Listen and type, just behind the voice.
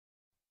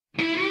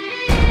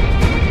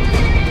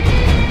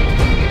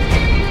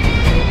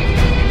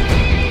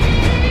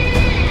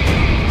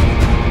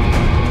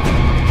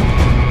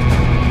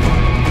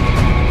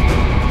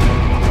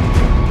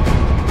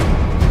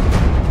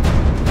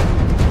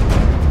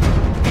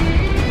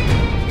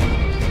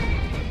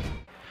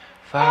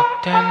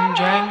Fucked and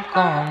drank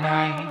all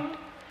night,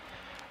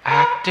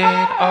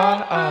 acted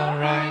all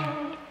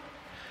alright.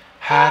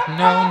 Had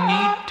no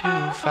need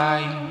to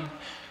fight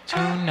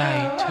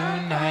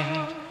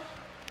tonight.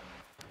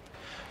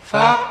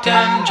 Fucked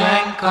and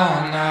drank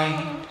all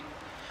night,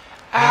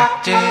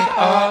 acted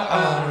all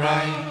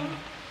alright.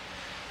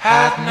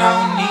 Had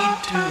no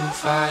need to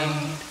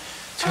fight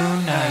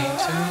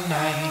tonight.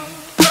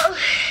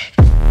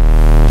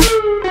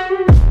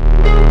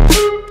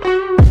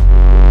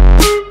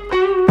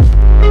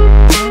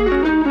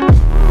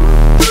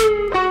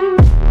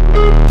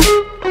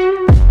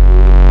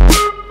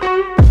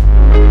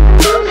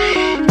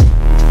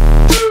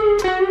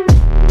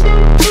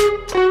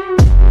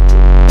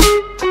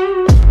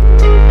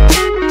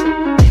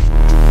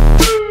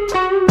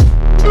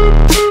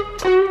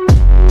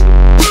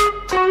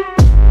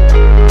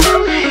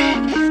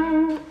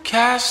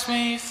 Cast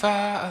me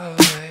far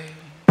away,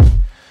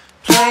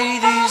 play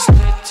these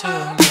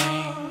little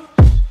games,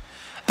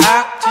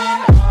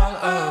 acting all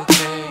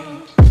okay,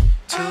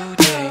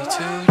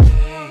 today.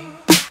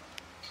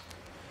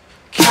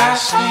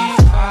 Cast me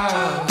far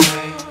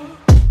away,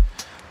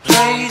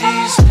 play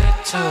these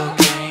little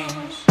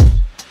games,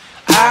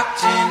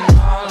 acting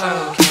all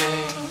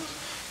okay,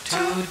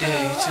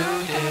 today.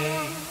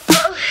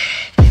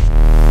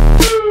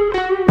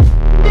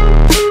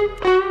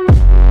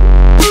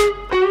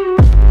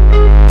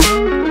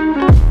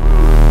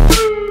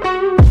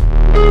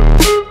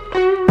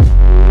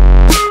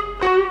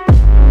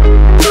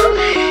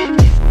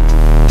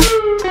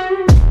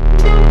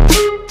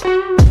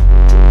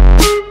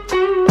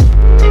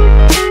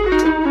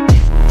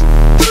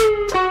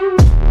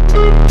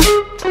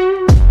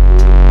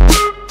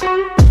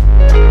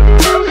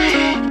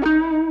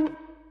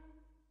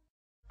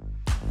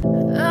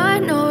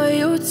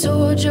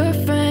 Told your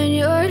friend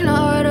you're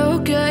not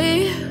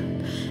okay,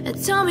 and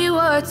tell me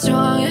what's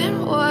wrong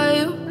and why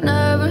you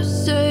never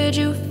said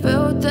you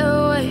felt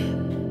that way.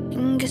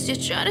 And guess you're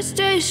trying to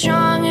stay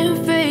strong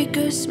and fake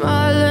a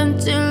smile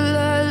until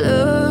I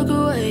look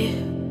away.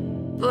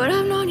 But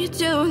I've known you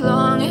too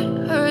long,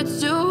 it hurts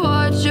to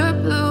watch your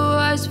blue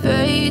eyes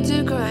fade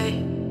to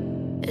gray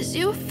as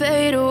you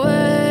fade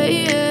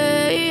away,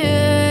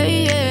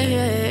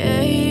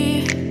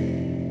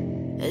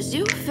 as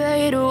you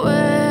fade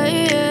away.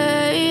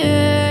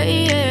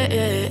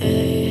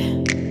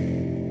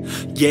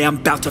 Yeah, I'm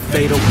about to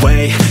fade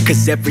away,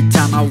 cause every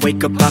time I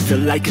wake up I feel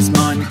like it's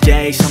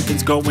Monday.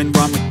 Something's going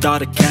wrong with all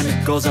the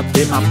chemicals up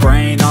in my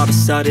brain. All of a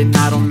sudden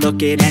I don't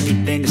look at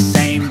anything the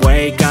same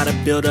way. Got a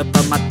build up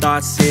of my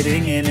thoughts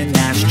sitting in an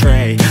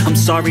ashtray. I'm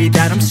sorry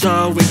that I'm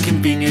so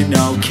inconvenient,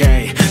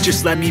 okay.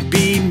 Just let me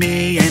be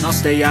me and I'll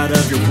stay out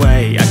of your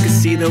way. I can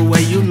see the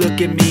way you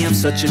look at me, I'm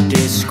such a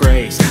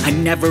disgrace. I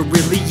never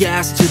really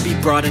asked to be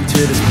brought into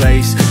this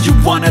place. You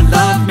wanna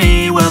love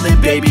me? Well then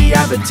baby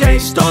have a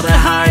taste. All the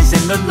highs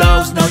and the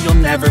lows, no, you'll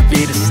never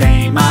be the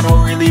same. I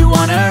don't really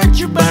wanna hurt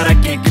you, but I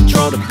can't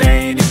control the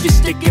pain. If you're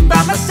sticking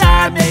by my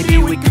side, maybe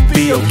we could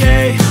be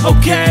okay.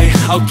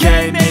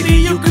 Okay, maybe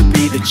you could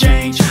be the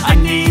change I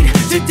need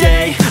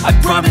today. I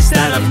promise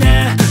that I've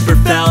never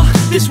felt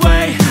this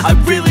way. I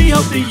really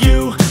hope that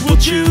you will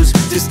choose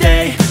to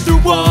stay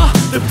through all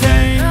the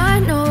pain. I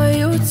know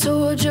you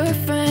told your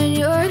friend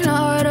you're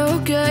not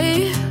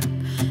okay,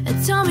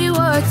 and tell me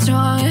what's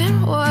wrong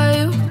and why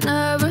you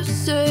never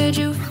said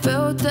you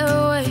felt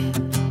that way.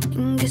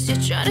 Guess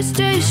you're trying to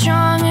stay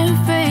strong and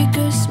fake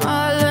a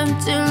smile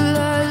until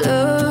I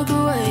look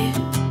away.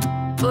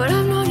 But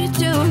I've known you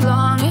too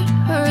long, it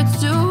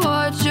hurts to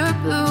watch your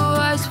blue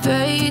eyes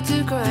fade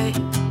to gray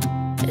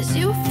as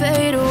you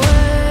fade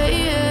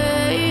away,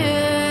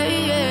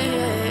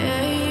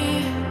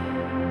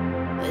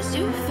 as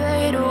you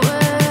fade away,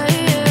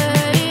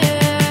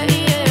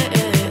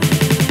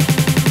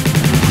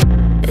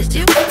 as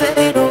you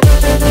fade away.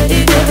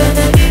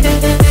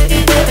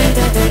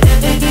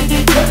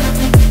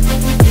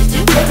 As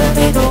you fade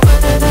away.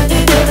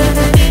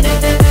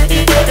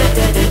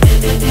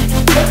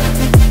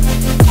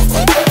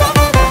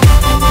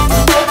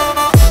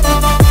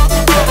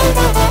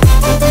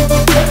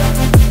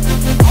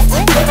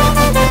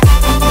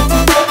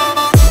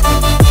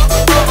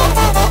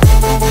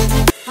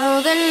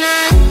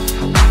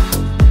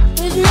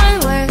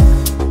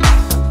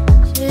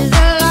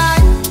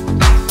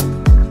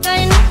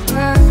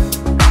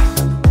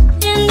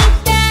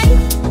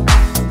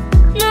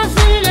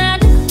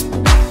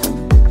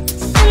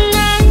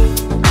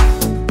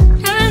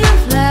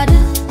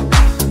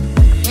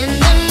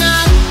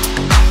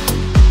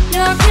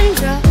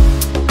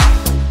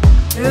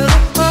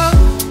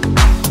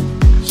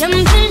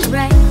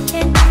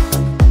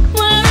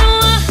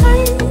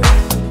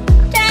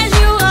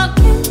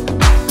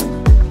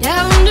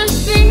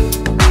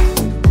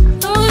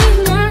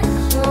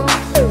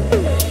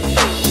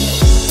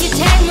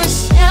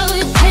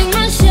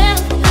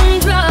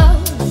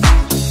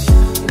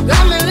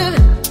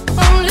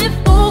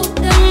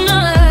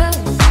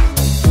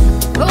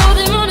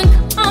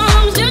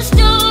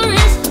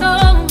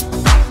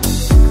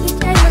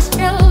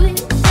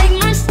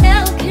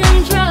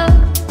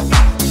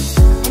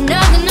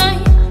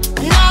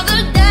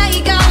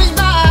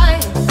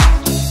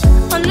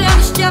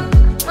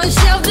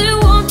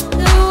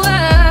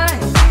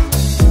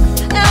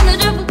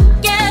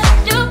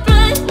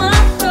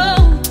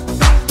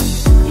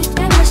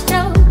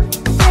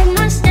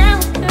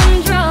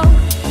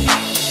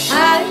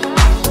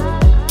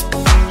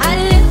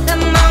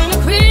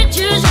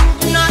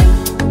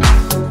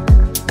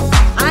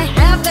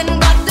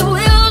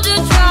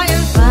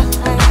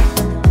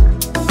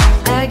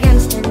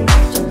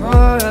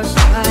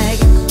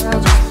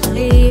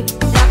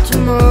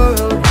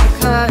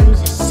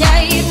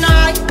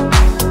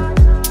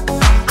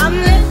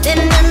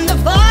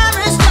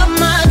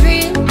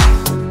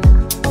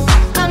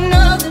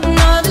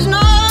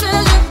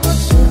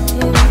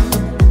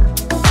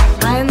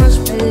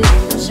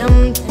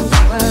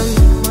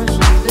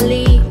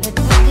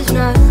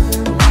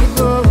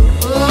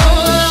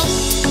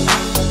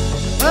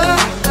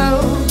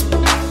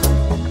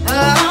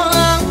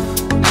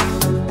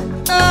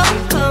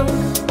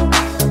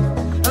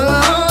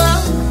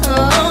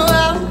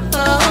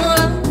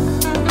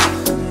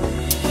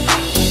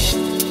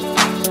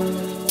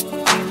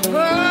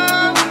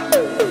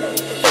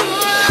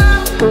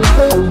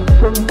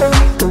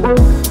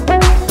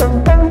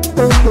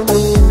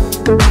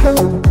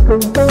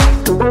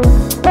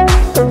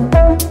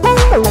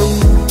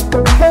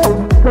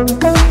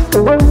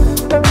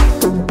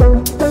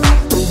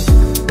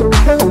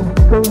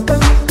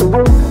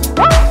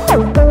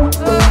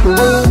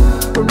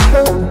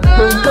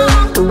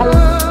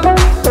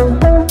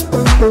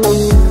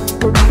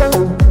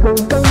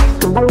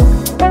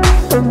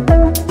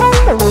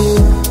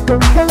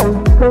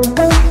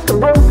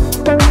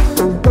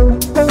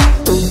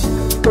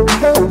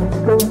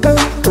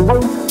 Oh,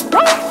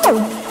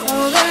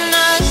 the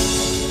night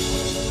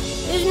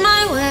is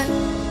my way.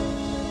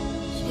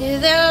 See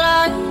the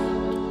light,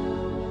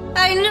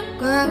 ain't a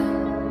girl.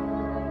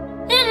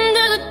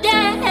 Into the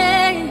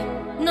day,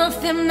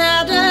 nothing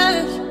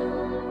matters.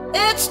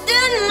 It's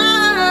the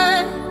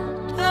night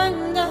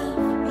time of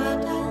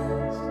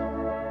paradise.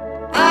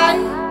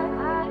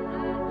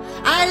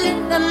 I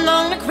live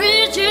among the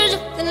creatures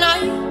of the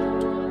night.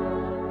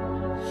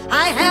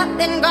 I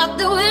haven't got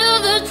the will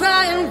to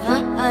try and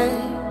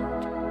fight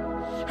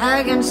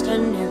against a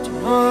new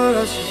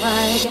tomorrow, so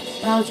I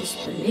guess I'll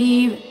just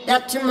believe it,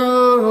 that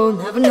tomorrow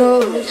never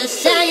knows. The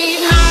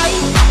same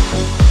night,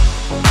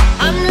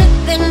 I'm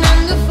living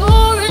in the